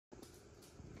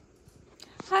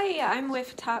Hi, I'm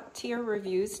with Top Tier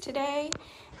Reviews today,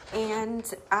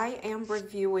 and I am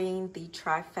reviewing the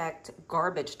Trifecte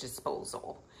garbage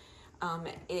disposal.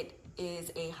 It is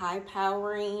a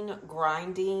high-powering,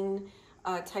 grinding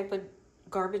type of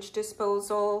garbage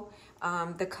disposal.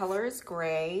 The color is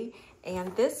gray,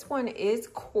 and this one is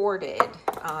corded.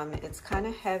 It's kind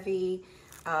of heavy,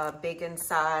 big in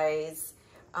size.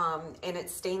 And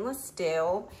it's stainless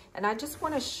steel, and I just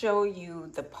want to show you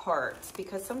the parts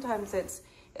because sometimes it's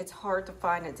hard to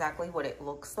find exactly what it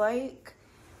looks like.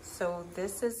 So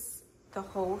this is the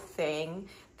whole thing.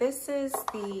 This is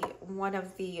the one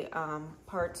of the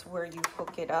parts where you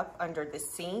hook it up under the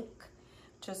sink.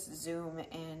 Just zoom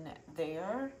in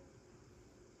there.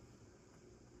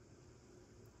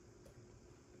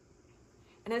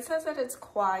 And it says that it's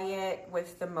quiet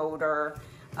with the motor,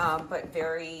 but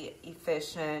very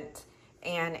efficient.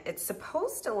 And it's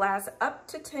supposed to last up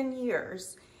to 10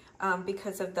 years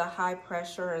because of the high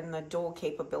pressure and the dual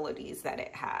capabilities that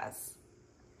it has.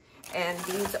 And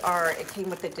these are, it came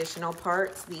with additional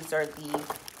parts. These are the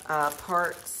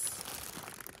parts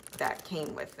that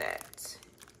came with it.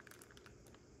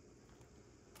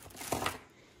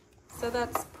 So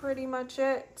that's pretty much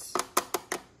it.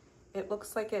 It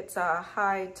looks like it's a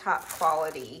high top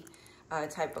quality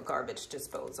type of garbage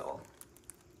disposal.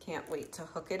 Can't wait to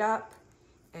hook it up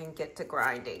and get to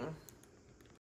grinding.